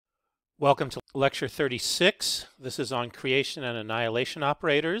Welcome to lecture 36. This is on creation and annihilation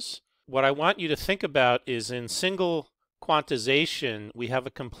operators. What I want you to think about is in single quantization, we have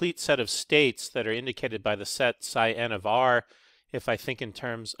a complete set of states that are indicated by the set psi n of r, if I think in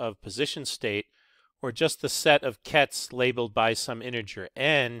terms of position state, or just the set of kets labeled by some integer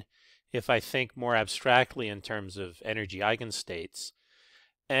n, if I think more abstractly in terms of energy eigenstates.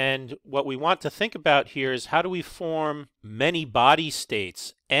 And what we want to think about here is how do we form many body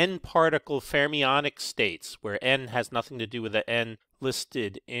states, n-particle fermionic states, where n has nothing to do with the n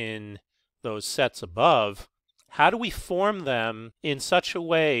listed in those sets above. How do we form them in such a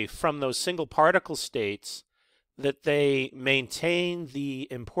way from those single particle states that they maintain the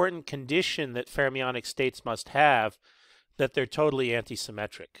important condition that fermionic states must have, that they're totally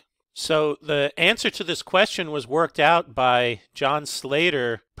antisymmetric? So the answer to this question was worked out by John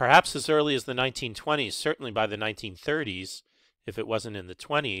Slater perhaps as early as the 1920s, certainly by the 1930s, if it wasn't in the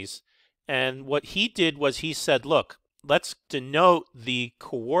 20s. And what he did was he said, look, let's denote the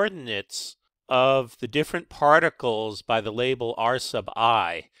coordinates of the different particles by the label r sub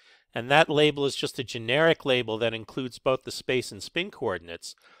I. And that label is just a generic label that includes both the space and spin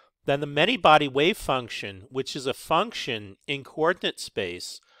coordinates. Then the many-body wave function, which is a function in coordinate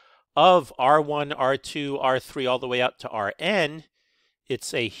space, of r1, r2, r3, all the way out to rn,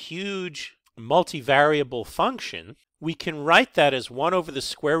 it's a huge multivariable function. We can write that as 1 over the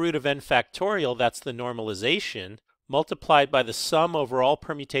square root of n factorial, that's the normalization, multiplied by the sum over all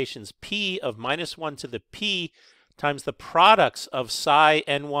permutations p of minus 1 to the p times the products of psi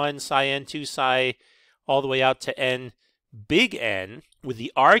n1, psi n2, psi all the way out to n big N, with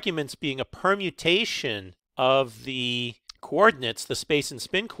the arguments being a permutation of the coordinates, the space and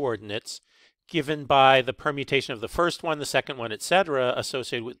spin coordinates, given by the permutation of the first one, the second one, etc.,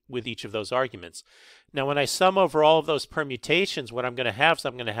 associated with each of those arguments. Now, when I sum over all of those permutations, what I'm going to have is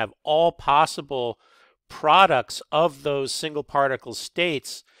I'm going to have all possible products of those single particle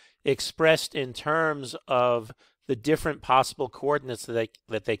states expressed in terms of the different possible coordinates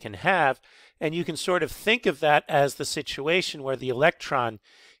that they can have. And you can sort of think of that as the situation where the electron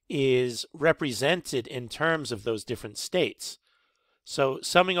is represented in terms of those different states. So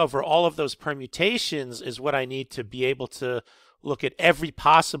summing over all of those permutations is what I need to be able to look at every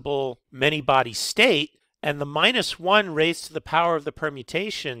possible many-body state, and the minus 1 raised to the power of the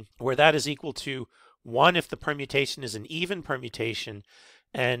permutation, where that is equal to 1 if the permutation is an even permutation,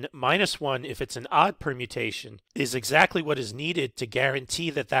 and minus 1 if it's an odd permutation, is exactly what is needed to guarantee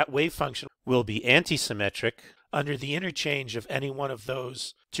that that wave function will be antisymmetric under the interchange of any one of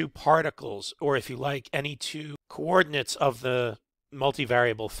those two particles, or if you like, any two coordinates of the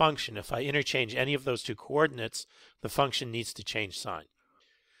multivariable function. If I interchange any of those two coordinates, the function needs to change sign.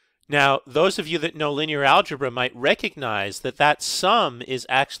 Now, those of you that know linear algebra might recognize that that sum is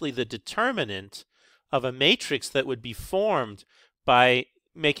actually the determinant of a matrix that would be formed by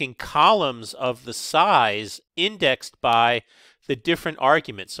making columns of the size indexed by the different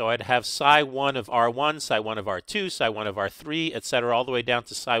arguments. So I'd have psi 1 of r1, psi 1 of r2, psi 1 of r3, etc., all the way down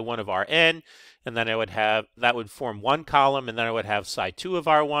to psi 1 of rn, and then I would have, that would form one column, and then I would have psi 2 of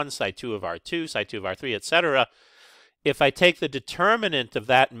r1, psi 2 of r2, psi 2 of r3, etc. If I take the determinant of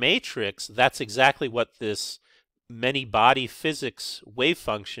that matrix, that's exactly what this many-body physics wave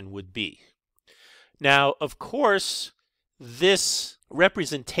function would be. Now, of course, this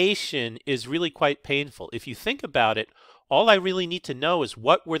representation is really quite painful. If you think about it, all I really need to know is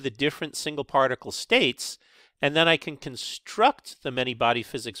what were the different single particle states, and then I can construct the many-body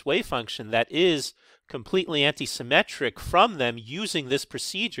physics wave function that is completely antisymmetric from them using this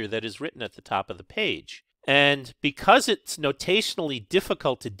procedure that is written at the top of the page. And because it's notationally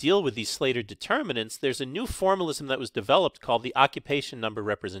difficult to deal with these Slater determinants, there's a new formalism that was developed called the occupation number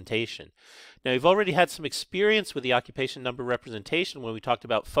representation. Now, you've already had some experience with the occupation number representation when we talked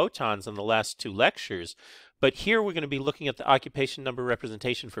about photons in the last two lectures, but here we're going to be looking at the occupation number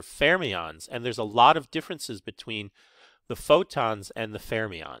representation for fermions, and there's a lot of differences between the photons and the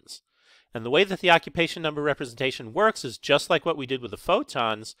fermions. And the way that the occupation number representation works is just like what we did with the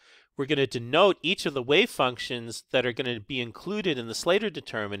photons. We're going to denote each of the wave functions that are going to be included in the Slater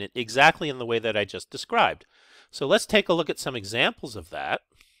determinant exactly in the way that I just described. So let's take a look at some examples of that.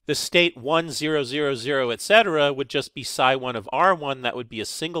 The state 1, 0, 0, 0, etc. would just be psi 1 of r1. That would be a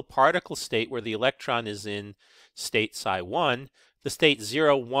single particle state where the electron is in state psi 1. The state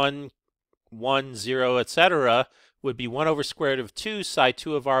 0, 1, 1, 0, etc. would be 1 over square root of 2, psi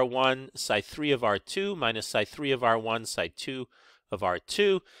 2 of r1, psi 3 of r2, minus psi 3 of r1, psi 2 of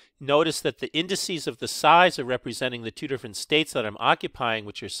R2. Notice that the indices of the psi's are representing the two different states that I'm occupying,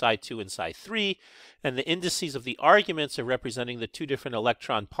 which are psi 2 and psi 3, and the indices of the arguments are representing the two different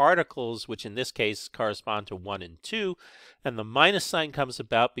electron particles, which in this case correspond to 1 and 2, and the minus sign comes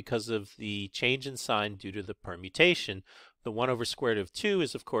about because of the change in sign due to the permutation. The 1 over square root of 2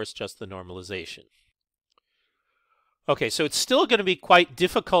 is, of course, just the normalization. Okay, so it's still going to be quite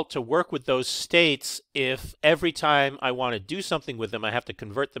difficult to work with those states if every time I want to do something with them, I have to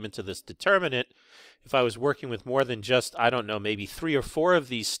convert them into this determinant. If I was working with more than just, I don't know, maybe 3 or 4 of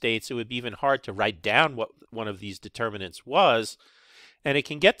these states, it would be even hard to write down what one of these determinants was. And it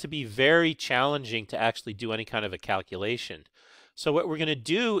can get to be very challenging to actually do any kind of a calculation. So what we're going to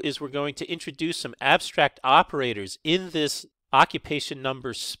do is we're going to introduce some abstract operators in this occupation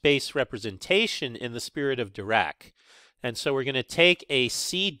number space representation in the spirit of Dirac. And so we're going to take a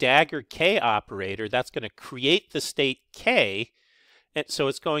C dagger K operator that's going to create the state K. And so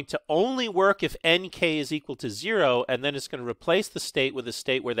it's going to only work if NK is equal to 0, and then it's going to replace the state with a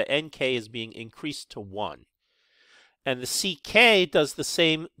state where the NK is being increased to 1. And the CK does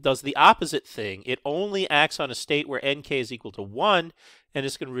the opposite thing. It only acts on a state where NK is equal to 1, and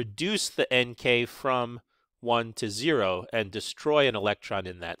it's going to reduce the NK from 1 to 0 and destroy an electron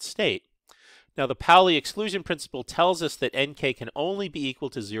in that state. Now, the Pauli exclusion principle tells us that NK can only be equal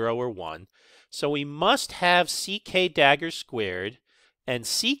to 0 or 1, so we must have CK dagger squared and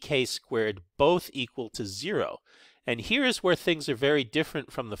CK squared both equal to 0. And here is where things are very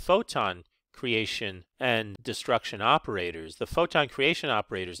different from the photon creation and destruction operators. The photon creation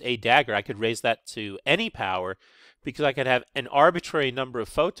operators, A dagger, I could raise that to any power because I could have an arbitrary number of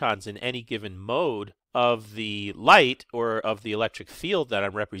photons in any given mode of the light or of the electric field that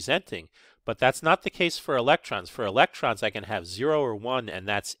I'm representing. But that's not the case for electrons. For electrons, I can have 0 or 1, and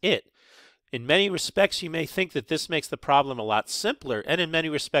that's it. In many respects, you may think that this makes the problem a lot simpler, and in many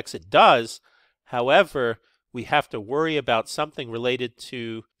respects it does. However, we have to worry about something related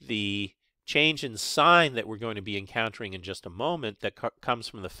to the change in sign that we're going to be encountering in just a moment that comes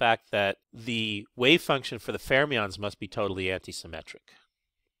from the fact that the wave function for the fermions must be totally antisymmetric.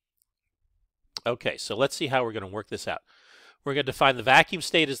 Okay, so let's see how we're going to work this out. We're going to define the vacuum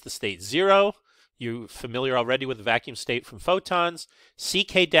state as the state 0. You're familiar already with the vacuum state from photons.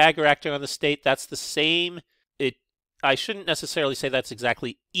 CK dagger acting on the state, that's the same. I shouldn't necessarily say that's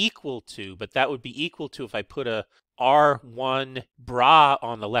exactly equal to, but that would be equal to if I put a R1 bra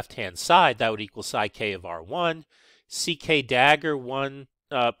on the left-hand side, that would equal psi k of R1. CK dagger 1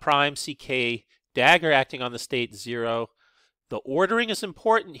 prime, CK dagger acting on the state 0. The ordering is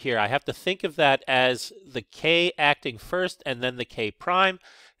important here. I have to think of that as the K acting first and then the K prime.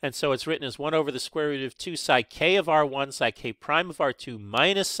 And so it's written as 1 over the square root of 2 psi k of R1, psi k prime of R2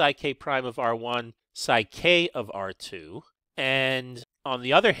 minus psi k prime of R1, psi k of R2. And on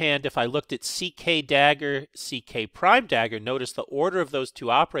the other hand, if I looked at CK dagger, CK prime dagger, notice the order of those two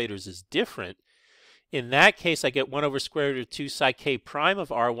operators is different. In that case, I get 1 over square root of 2 psi k prime of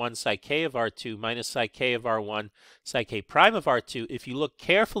R1 psi k of R2 minus psi k of R1 psi k prime of R2. If you look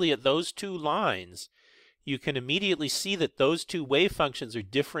carefully at those two lines, you can immediately see that those two wave functions are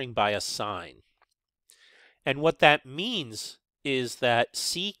differing by a sign. And what that means is that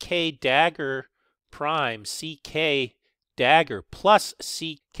CK dagger prime, CK dagger plus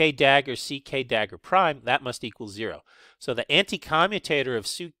CK dagger prime, that must equal 0. So the anti-commutator of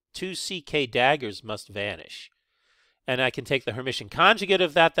 2 CK daggers must vanish. And I can take the Hermitian conjugate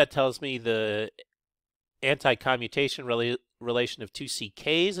of that. That tells me the anti-commutation relation of 2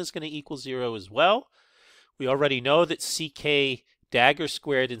 CKs is going to equal 0 as well. We already know that CK dagger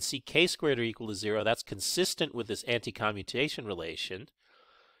squared and CK squared are equal to 0. That's consistent with this anti-commutation relation.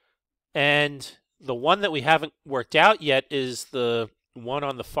 And the one that we haven't worked out yet is the one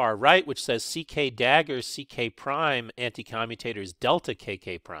on the far right, which says CK dagger, CK prime, anti-commutator is delta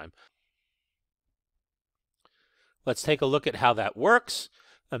KK prime. Let's take a look at how that works.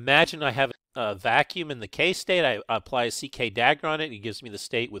 Imagine I have a vacuum in the K state. I apply a CK dagger on it. It gives me the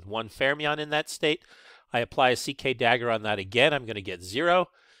state with 1 fermion in that state. I apply a CK dagger on that again. I'm going to get 0.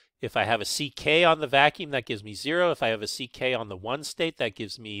 If I have a CK on the vacuum, that gives me 0. If I have a CK on the 1 state, that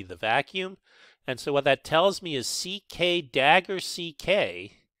gives me the vacuum. And so what that tells me is CK dagger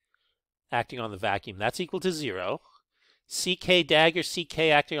CK acting on the vacuum, that's equal to 0. CK dagger CK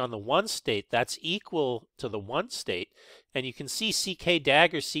acting on the 1 state, that's equal to the 1 state. And you can see CK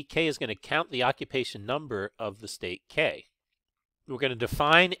dagger CK is going to count the occupation number of the state K. We're going to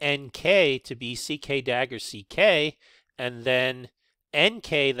define NK to be CK dagger CK, and then NK,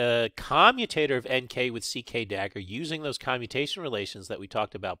 the commutator of NK with CK dagger, using those commutation relations that we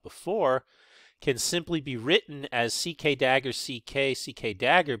talked about before, can simply be written as CK dagger CK CK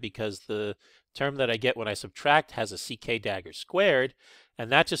dagger, because the term that I get when I subtract has a CK dagger squared,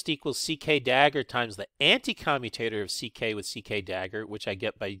 and that just equals CK dagger times the anti-commutator of CK with CK dagger, which I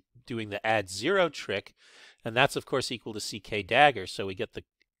get by doing the add 0 trick, and that's of course equal to CK dagger. So we get the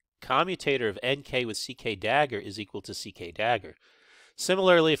commutator of NK with CK dagger is equal to CK dagger.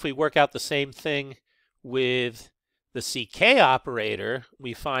 Similarly, if we work out the same thing with the CK operator,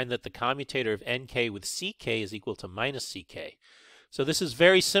 we find that the commutator of NK with CK is equal to minus CK. So this is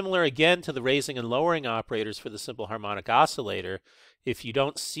very similar again to the raising and lowering operators for the simple harmonic oscillator. If you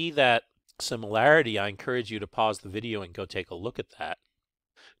don't see that similarity, I encourage you to pause the video and go take a look at that.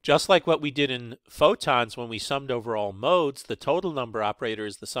 Just like what we did in photons when we summed over all modes, the total number operator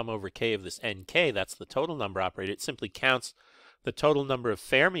is the sum over k of this NK. That's the total number operator. It simply counts the total number of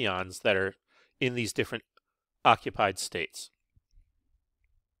fermions that are in these different occupied states.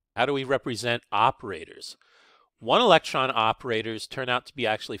 How do we represent operators? One-electron operators turn out to be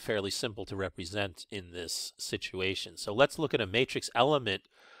actually fairly simple to represent in this situation. So let's look at a matrix element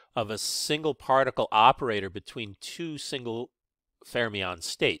of a single particle operator between two single fermion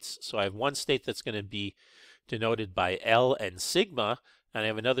states. So I have one state that's going to be denoted by L and sigma, and I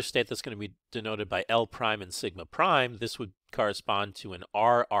have another state that's going to be denoted by L prime and sigma prime. This would correspond to an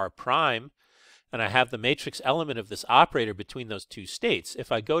R prime, and I have the matrix element of this operator between those two states.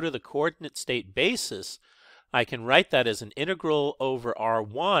 If I go to the coordinate state basis, I can write that as an integral over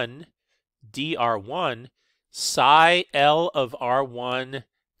R1 dr1 psi L of R1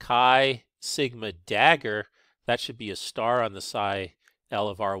 chi sigma dagger. That should be a star on the psi L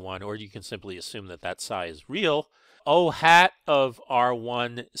of R1, or you can simply assume that that psi is real. O hat of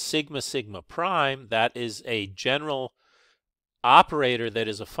R1 sigma sigma prime, that is a general operator that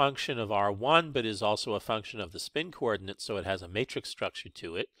is a function of R1 but is also a function of the spin coordinate, so it has a matrix structure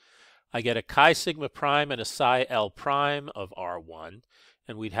to it. I get a chi sigma prime and a psi L prime of R1,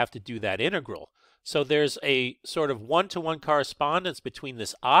 and we'd have to do that integral. So there's a sort of one-to-one correspondence between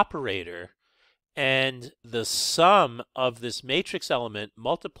this operator and the sum of this matrix element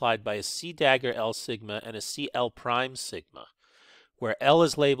multiplied by a C dagger L sigma and a C L prime sigma, where L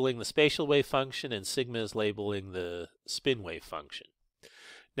is labeling the spatial wave function and sigma is labeling the spin wave function.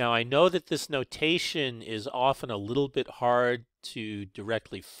 Now I know that this notation is often a little bit hard to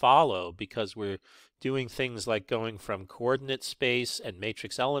directly follow because we're doing things like going from coordinate space and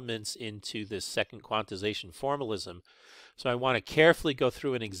matrix elements into this second quantization formalism. So I want to carefully go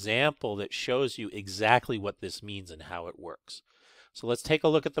through an example that shows you exactly what this means and how it works. So let's take a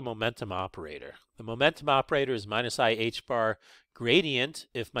look at the momentum operator. The momentum operator is minus I h bar gradient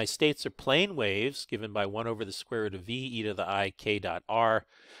if my states are plane waves given by 1 over the square root of v e to the I k dot r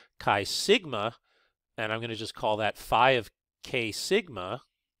chi sigma, and I'm going to just call that phi of k sigma.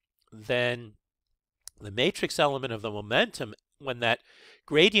 Then the matrix element of the momentum, when that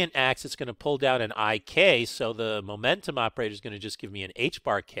gradient acts, it's going to pull down an ik, so the momentum operator is going to just give me an h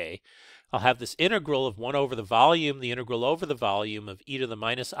bar k. I'll have this integral of 1 over the volume, the integral over the volume of e to the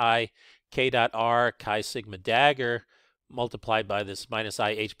minus I k dot r chi sigma dagger multiplied by this minus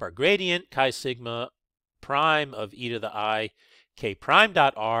I h bar gradient chi sigma prime of e to the I k prime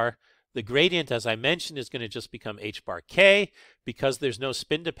dot r. The gradient, as I mentioned, is going to just become h bar k. Because there's no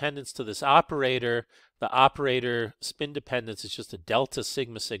spin dependence to this operator, the operator spin dependence is just a delta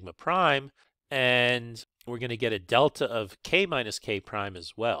sigma sigma prime, and we're going to get a delta of k minus k prime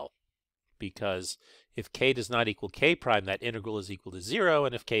as well. Because if k does not equal k prime, that integral is equal to 0,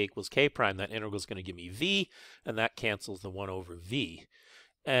 and if k equals k prime, that integral is going to give me v, and that cancels the 1 over v.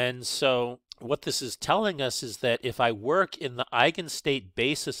 And so what this is telling us is that if I work in the eigenstate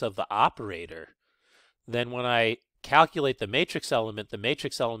basis of the operator, then when I calculate the matrix element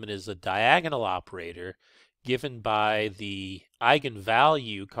is a diagonal operator given by the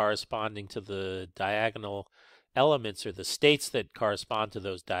eigenvalue corresponding to the diagonal elements, or the states that correspond to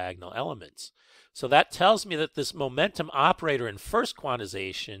those diagonal elements. So that tells me that this momentum operator in first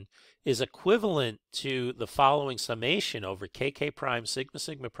quantization is equivalent to the following summation over kk prime sigma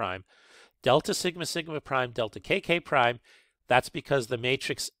sigma prime delta sigma sigma prime delta kk prime. That's because the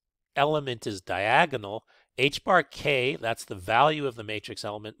matrix element is diagonal. H bar k, that's the value of the matrix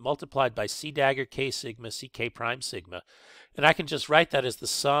element, multiplied by C dagger k sigma ck prime sigma. And I can just write that as the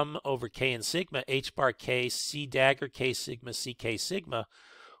sum over k and sigma, H bar k C dagger k sigma ck sigma.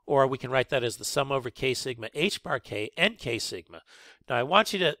 Or we can write that as the sum over k sigma H bar k and k sigma. Now I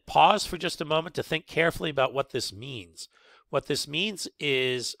want you to pause for just a moment to think carefully about what this means. What this means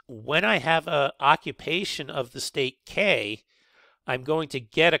is when I have an occupation of the state k, I'm going to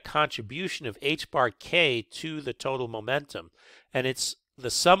get a contribution of h bar k to the total momentum. And it's the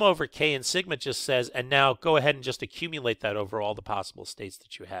sum over k and sigma just says, and now go ahead and just accumulate that over all the possible states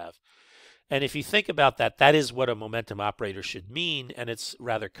that you have. And if you think about that, that is what a momentum operator should mean, and it's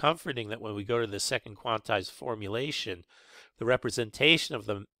rather comforting that when we go to the second quantized formulation, the representation of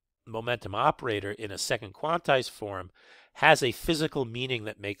the momentum operator in a second quantized form has a physical meaning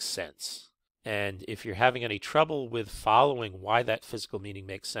that makes sense. And if you're having any trouble with following why that physical meaning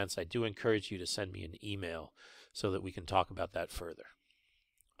makes sense, I do encourage you to send me an email so that we can talk about that further.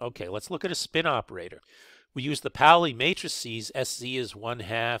 Okay, let's look at a spin operator. We use the Pauli matrices. SZ is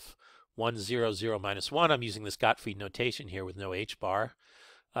 1/2, 1, 0, 0, minus 1. I'm using this Gottfried notation here with no H bar.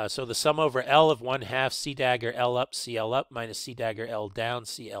 So the sum over L of 1/2 C dagger L up, CL up, minus C dagger L down,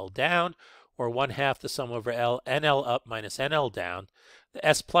 CL down, or 1/2 the sum over L, NL up minus NL down. The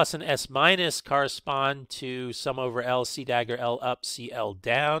S plus and S minus correspond to sum over L, C dagger L up, CL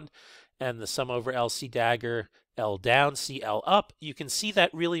down, and the sum over L, C dagger L down, CL up. You can see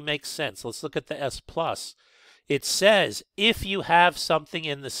that really makes sense. Let's look at the S plus. It says if you have something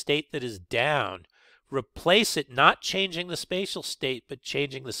in the state that is down, replace it not changing the spatial state, but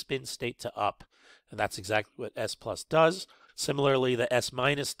changing the spin state to up. And that's exactly what S plus does. Similarly, the S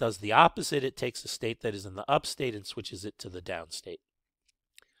minus does the opposite. It takes a state that is in the up state and switches it to the down state.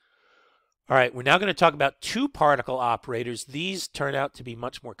 All right, we're now going to talk about two-particle operators. These turn out to be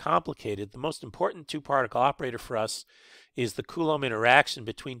much more complicated. The most important two-particle operator for us is the Coulomb interaction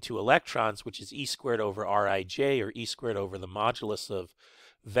between two electrons, which is E squared over Rij, or E squared over the modulus of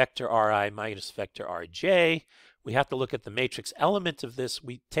vector Ri minus vector Rj. We have to look at the matrix element of this.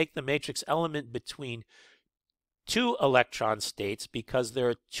 We take the matrix element between two electron states because there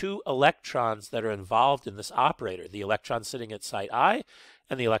are two electrons that are involved in this operator, the electron sitting at site I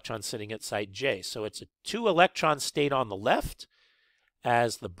and the electron sitting at site J. So it's a two-electron state on the left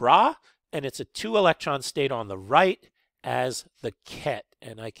as the bra, and it's a two-electron state on the right as the ket.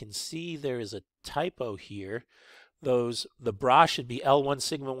 And I can see there is a typo here. The bra should be L1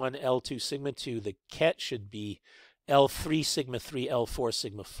 sigma 1, L2 sigma 2. The ket should be L3 sigma 3, L4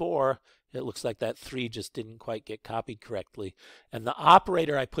 sigma 4. It looks like that 3 just didn't quite get copied correctly. And the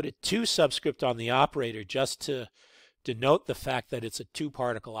operator, I put a 2 subscript on the operator just to denote the fact that it's a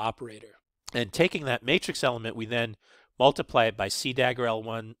two-particle operator. And taking that matrix element, we then multiply it by C dagger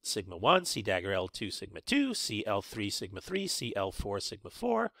L1 sigma 1, C dagger L2 sigma 2, C L3 sigma 3, C L4 sigma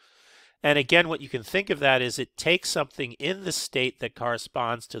 4. And again, what you can think of that is it takes something in the state that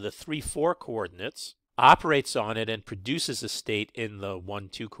corresponds to the 3, 4 coordinates, operates on it, and produces a state in the 1,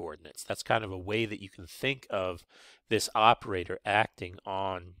 2 coordinates. That's kind of a way that you can think of this operator acting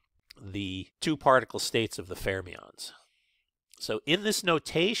on the two-particle states of the fermions. So in this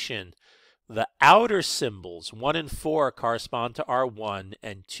notation, the outer symbols, 1 and 4, correspond to R1,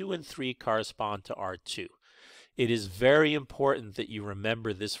 and 2 and 3 correspond to R2. It is very important that you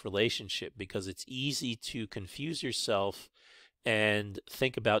remember this relationship because it's easy to confuse yourself and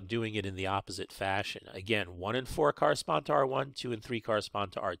think about doing it in the opposite fashion. Again, 1 and 4 correspond to R1, 2 and 3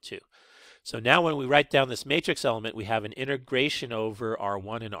 correspond to R2. So now when we write down this matrix element, we have an integration over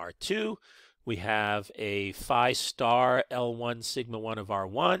R1 and R2. We have a phi star L1 sigma 1 of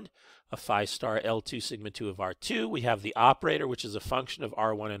R1, a phi star L2 sigma 2 of R2. We have the operator, which is a function of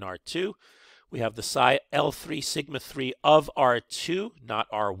R1 and R2. We have the psi L3 sigma 3 of R2, not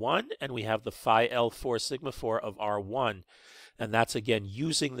R1. And we have the phi L4 sigma 4 of R1. And that's, again,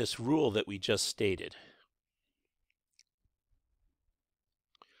 using this rule that we just stated.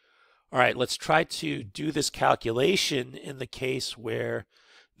 All right, let's try to do this calculation in the case where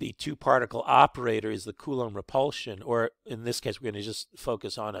the two-particle operator is the Coulomb repulsion, or in this case, we're going to just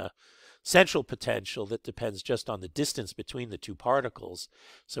focus on a central potential that depends just on the distance between the two particles.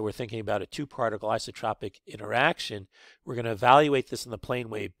 So we're thinking about a two-particle isotropic interaction. We're going to evaluate this in the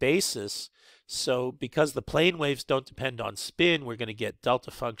plane wave basis. So because the plane waves don't depend on spin, we're going to get delta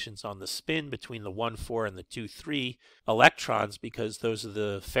functions on the spin between the 1, 4 and the 2, 3 electrons because those are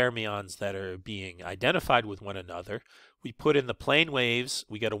the fermions that are being identified with one another. We put in the plane waves,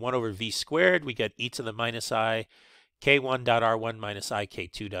 we get a 1 over v squared, we get e to the minus I k1.r1 minus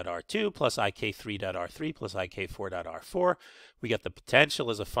ik2.r2 plus ik3.r3 plus ik4.r4. We get the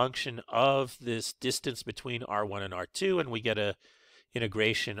potential as a function of this distance between r1 and r2, and we get a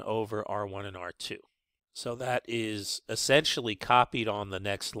integration over r1 and r2. So that is essentially copied on the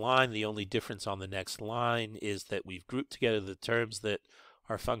next line. The only difference on the next line is that we've grouped together the terms that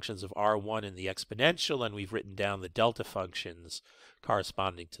are functions of r1 in the exponential, and we've written down the delta functions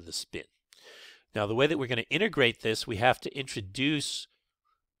corresponding to the spin. Now, the way that we're going to integrate this, we have to introduce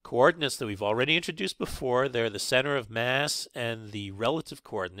coordinates that we've already introduced before. They're the center of mass and the relative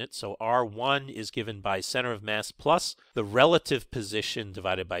coordinate. So R1 is given by center of mass plus the relative position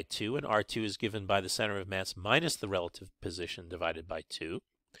divided by 2, and R2 is given by the center of mass minus the relative position divided by 2.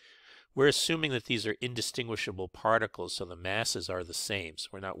 We're assuming that these are indistinguishable particles, so the masses are the same. So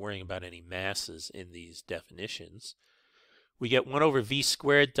we're not worrying about any masses in these definitions. We get 1 over v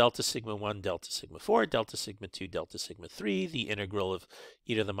squared delta sigma 1 delta sigma 4 delta sigma 2 delta sigma 3, the integral of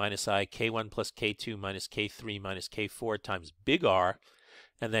e to the minus I k1 plus k2 minus k3 minus k4 times big R,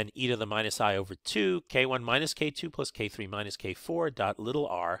 and then e to the minus I over 2 k1 minus k2 plus k3 minus k4 dot little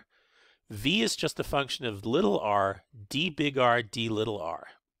r. V is just a function of little r, d big R, d little r.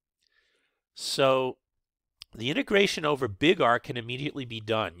 So the integration over big R can immediately be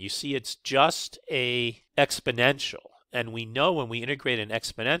done. You see, it's just a exponential. And we know when we integrate an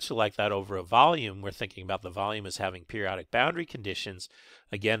exponential like that over a volume, we're thinking about the volume as having periodic boundary conditions.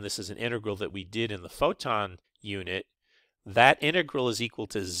 Again, this is an integral that we did in the photon unit. That integral is equal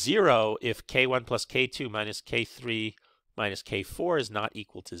to 0 if k1 plus k2 minus k3 minus k4 is not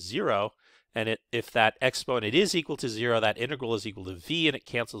equal to 0. And if that exponent is equal to 0, that integral is equal to v, and it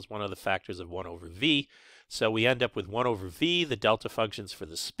cancels one of the factors of 1 over v. So we end up with 1 over v, the delta functions for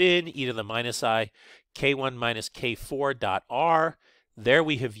the spin, e to the minus I k1 minus k4 dot r. There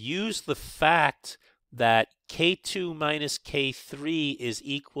we have used the fact that k2 minus k3 is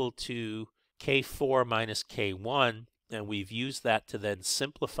equal to k4 minus k1, and we've used that to then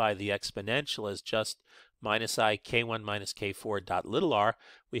simplify the exponential as just minus I k1 minus k4 dot little r.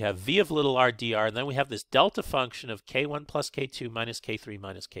 We have v of little r dr, and then we have this delta function of k1 plus k2 minus k3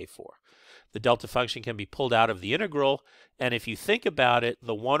 minus k4. The delta function can be pulled out of the integral, and if you think about it,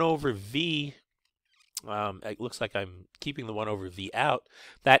 the 1 over v, it looks like I'm keeping the 1 over v out,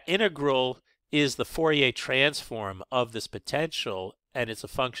 that integral is the Fourier transform of this potential, and it's a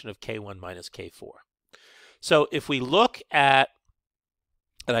function of k1 minus k4. So if we look at,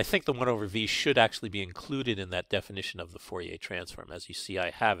 and I think the 1 over v should actually be included in that definition of the Fourier transform. As you see,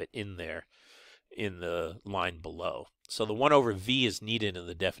 I have it in there in the line below. So the 1 over v is needed in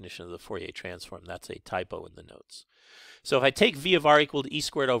the definition of the Fourier transform. That's a typo in the notes. So if I take v of r equal to e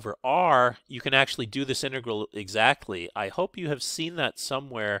squared over r, you can actually do this integral exactly. I hope you have seen that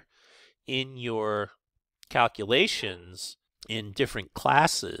somewhere in your calculations in different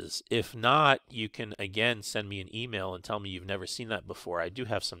classes. If not, you can again send me an email and tell me you've never seen that before. I do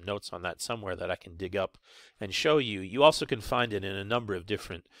have some notes on that somewhere that I can dig up and show you. You also can find it in a number of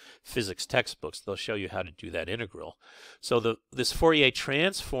different physics textbooks. They'll show you how to do that integral. So this Fourier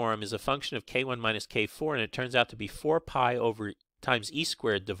transform is a function of k1 minus k4, and it turns out to be 4 pi over times e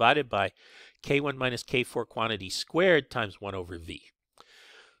squared divided by k1 minus k4 quantity squared times 1 over v.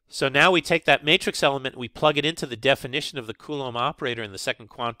 So now we take that matrix element, we plug it into the definition of the Coulomb operator in the second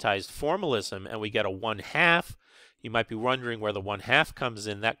quantized formalism, and we get a 1/2. You might be wondering where the 1/2 comes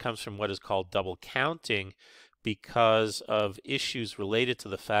in. That comes from what is called double counting because of issues related to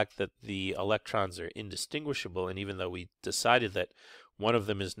the fact that the electrons are indistinguishable. And even though we decided that one of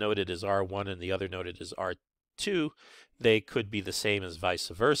them is noted as R1 and the other noted as R2, they could be the same as vice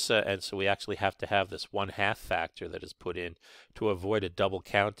versa, and so we actually have to have this 1/2 factor that is put in to avoid a double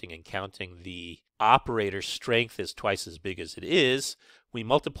counting and counting the operator's strength is twice as big as it is. We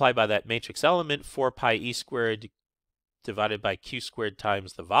multiply by that matrix element, 4 pi e squared divided by q squared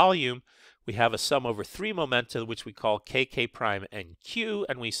times the volume. We have a sum over 3 momenta, which we call k prime and q,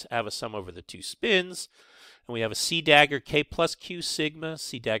 and we have a sum over the 2 spins. And we have a c dagger k plus q sigma,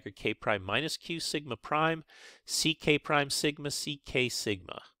 c dagger k prime minus q sigma prime, ck prime sigma, ck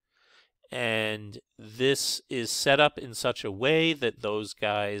sigma. And this is set up in such a way that those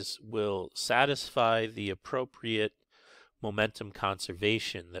guys will satisfy the appropriate momentum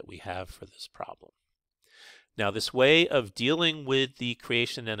conservation that we have for this problem. Now, this way of dealing with the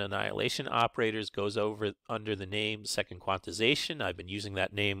creation and annihilation operators goes over under the name second quantization. I've been using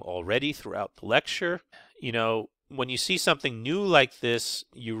that name already throughout the lecture. You know, when you see something new like this,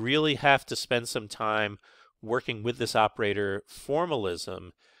 you really have to spend some time working with this operator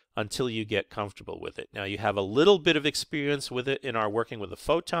formalism until you get comfortable with it. Now, you have a little bit of experience with it in our working with the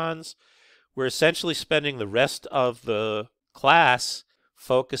photons. We're essentially spending the rest of the class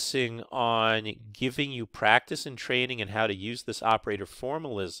focusing on giving you practice and training in how to use this operator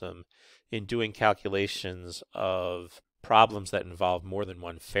formalism in doing calculations of problems that involve more than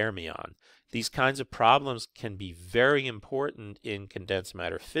one fermion. These kinds of problems can be very important in condensed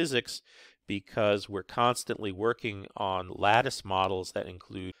matter physics because we're constantly working on lattice models that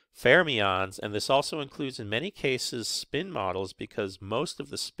include fermions, and this also includes in many cases spin models, because most of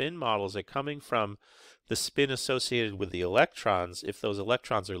the spin models are coming from the spin associated with the electrons. If those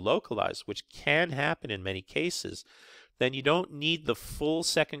electrons are localized, which can happen in many cases, then you don't need the full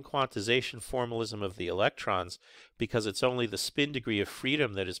second quantization formalism of the electrons, because it's only the spin degree of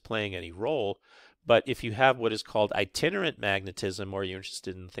freedom that is playing any role. But if you have what is called itinerant magnetism, or you're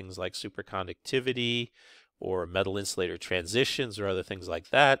interested in things like superconductivity or metal insulator transitions or other things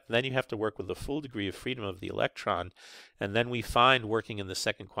like that, then you have to work with the full degree of freedom of the electron. And then we find working in the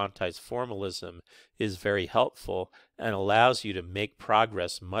second quantized formalism is very helpful and allows you to make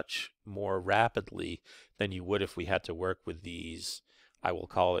progress much more rapidly than you would if we had to work with these, I will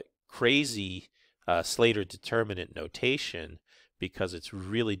call it crazy Slater determinant notation, because it's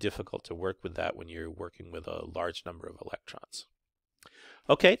really difficult to work with that when you're working with a large number of electrons.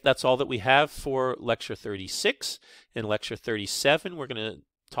 Okay, that's all that we have for lecture 36. In lecture 37, we're going to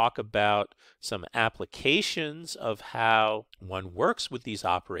talk about some applications of how one works with these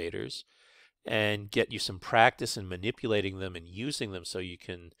operators and get you some practice in manipulating them and using them so you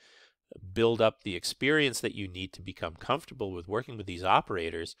can build up the experience that you need to become comfortable with working with these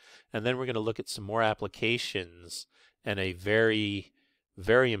operators. And then we're going to look at some more applications and a very,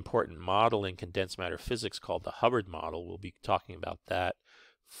 very important model in condensed matter physics called the Hubbard model. We'll be talking about that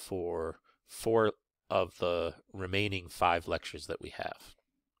for 4 of the remaining 5 lectures that we have.